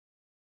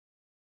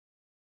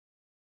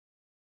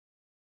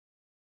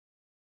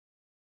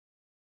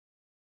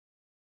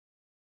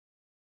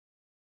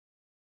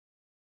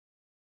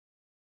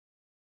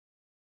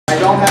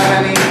don't have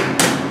any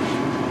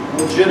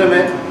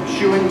legitimate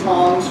shoeing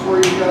tongs for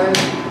you guys.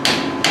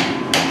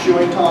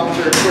 Shoeing tongs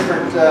are a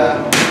different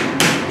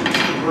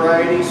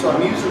variety, so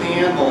I'm using the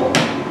anvil.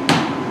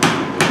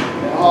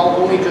 And I'm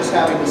only just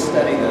having to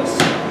steady this.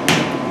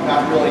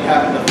 Not really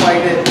having to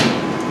fight it.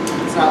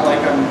 It's not like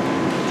I'm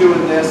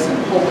doing this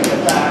and pulling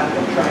it back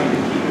and trying to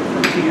keep it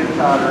from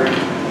teeter-tottering.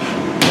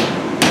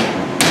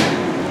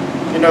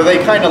 You know,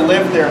 they kind of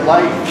lived their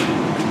life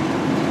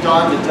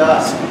dawn to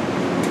dusk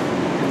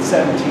in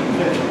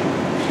 1750.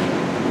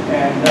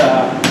 And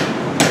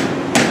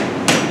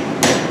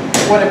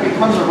when it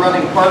becomes a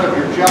running part of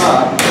your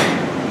job,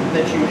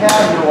 that you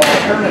have no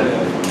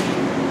alternative,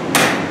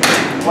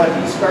 what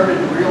he started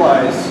to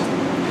realize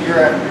year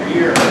after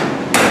year,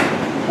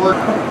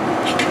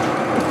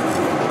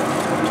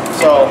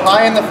 so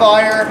high in the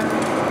fire,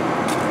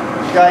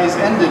 you guys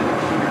ended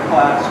your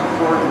class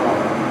before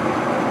tomorrow.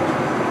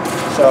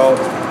 So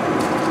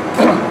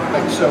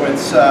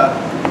it's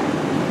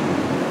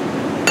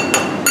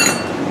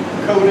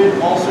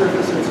coated, all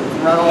surfaces, it's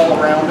run all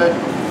around it.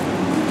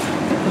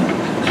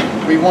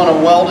 We want to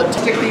weld it,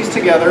 stick these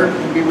together,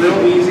 it'll be real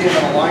easy. I'm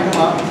going to line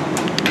them up.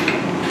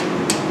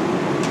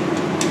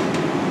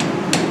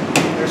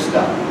 They're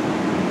stuck.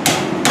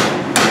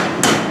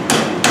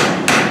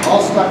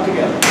 All stuck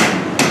together.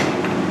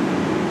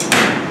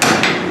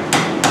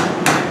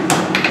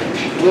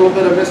 A little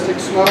bit of Mystic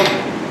Smoke.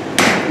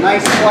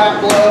 Nice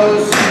flat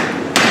blows.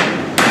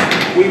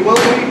 We will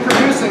be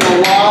producing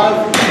a lot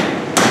of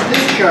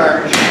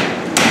discharge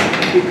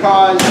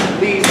because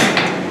these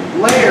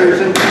layers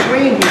in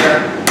between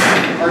here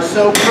are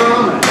so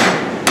prominent.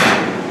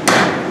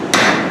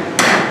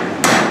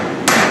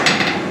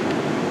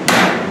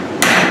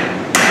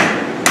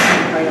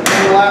 Kind of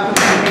overlapping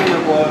some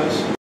hammer blows.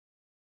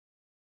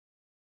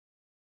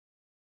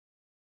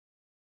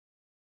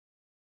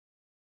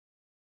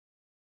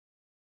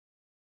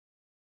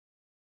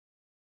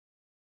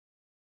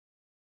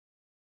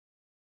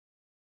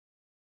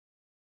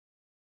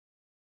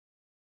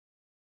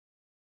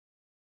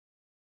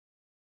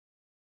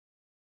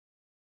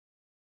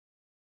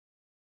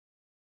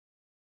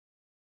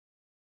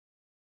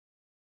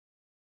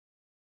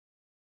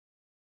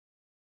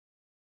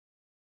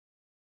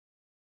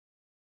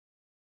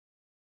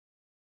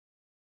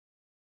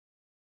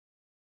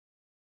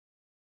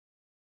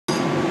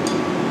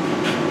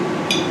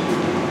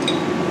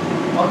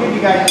 I'll give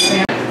you guys a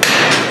sample.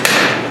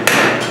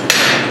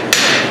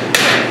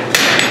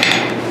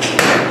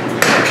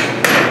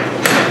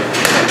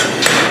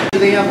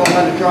 The anvil, I'm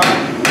going to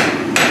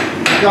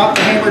drop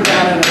the hammer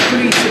down in a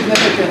pretty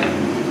significant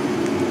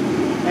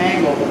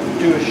angle.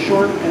 Do a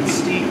short and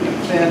steep and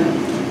thin,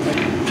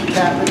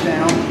 tap it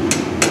down.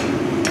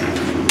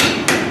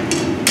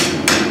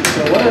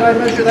 So what did I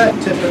measure that?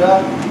 Tip it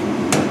up.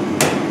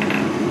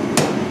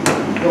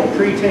 Little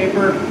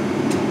pre-taper,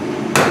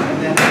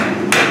 and then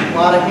a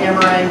lot of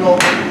hammer angle,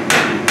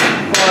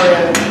 far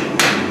edge,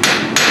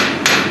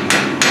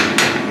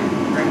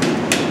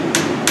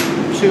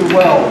 to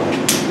weld.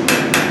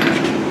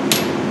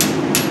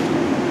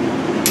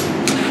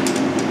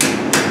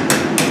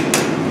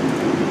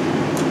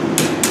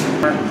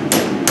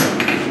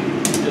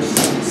 Just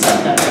set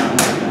that down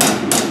like that.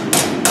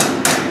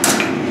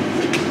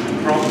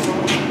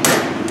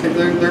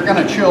 They're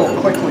going to chill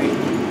quickly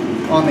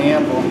on the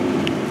anvil.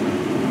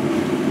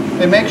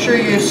 And make sure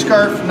you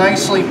scarf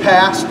nicely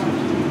past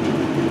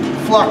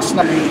flux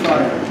underneath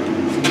fire.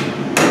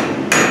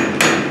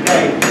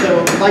 Okay,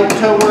 so light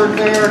toe work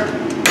there,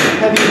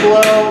 heavy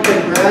blow,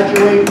 then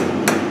graduate.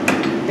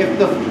 If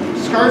the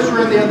scarfs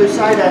were on the other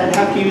side, I'd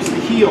have to use the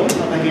heel of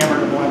the hammer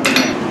to blend them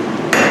in.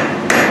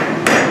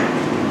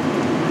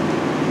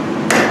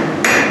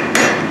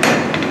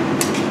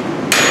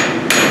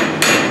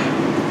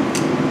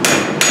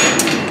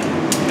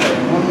 Okay,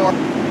 one more.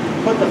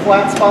 Put the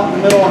flat spot in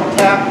the middle and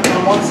tap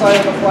on one side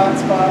of the flat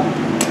spot.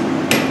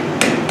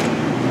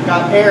 I've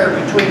got air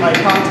between my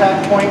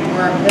contact point and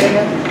where I'm hitting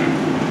it.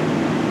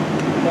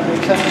 Does that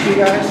make sense to you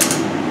guys?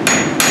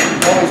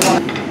 Always want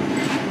to.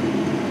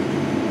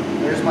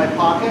 There's my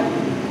pocket.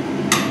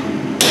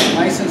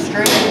 Nice and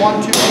straight.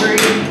 1, 2,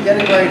 3. Get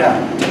it right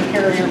up. Take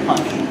care of your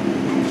punch.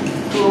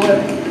 Cool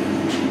it.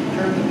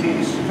 Turn the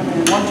piece. Come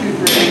in. 1, 2,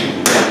 3.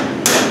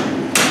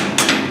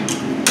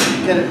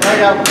 Get it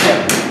right out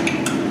quick.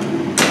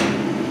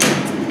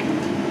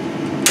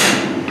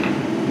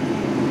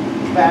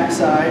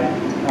 Backside.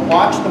 Now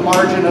watch the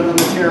margin of the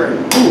material.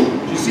 Ooh,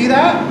 did you see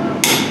that?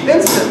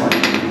 Instantly.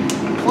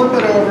 Flip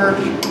it over.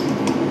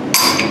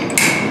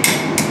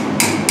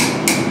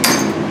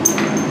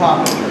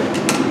 Pop it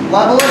through.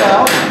 Level it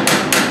out.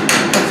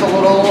 It's a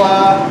little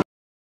of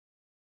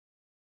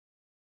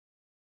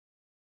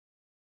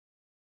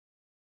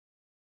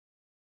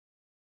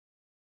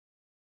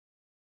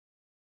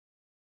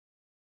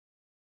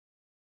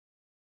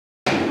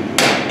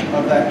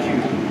that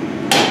cube.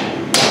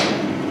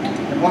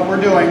 What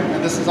we're doing,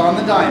 and this is on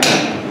the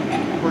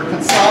diamond, we're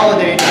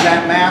consolidating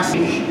that mass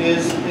and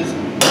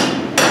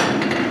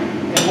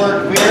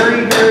work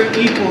very, very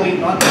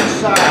equally on each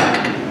side.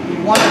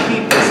 you want to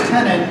keep this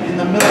tenon in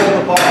the middle of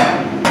the bar.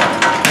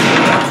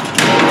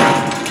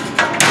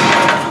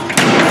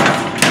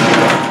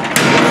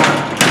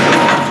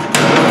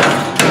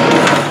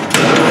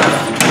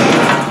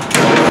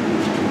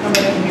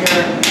 Coming in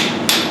here,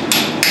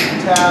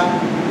 tap,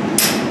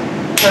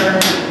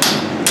 turn.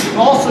 You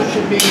also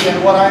should be,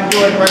 and what I'm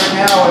doing right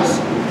now is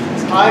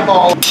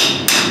eyeball.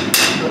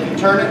 So if you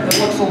turn it, it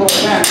looks a little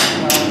bent.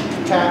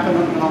 Tap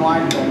and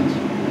align things.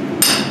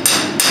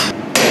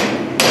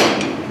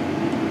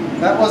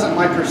 That wasn't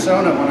my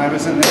persona when I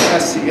was in the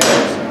SCO.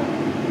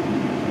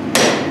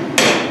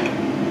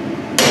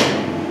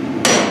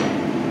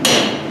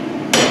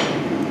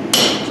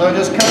 So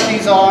just cut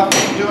these off,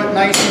 do it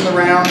nice in the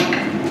round,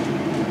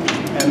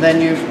 and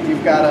then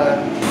you've got a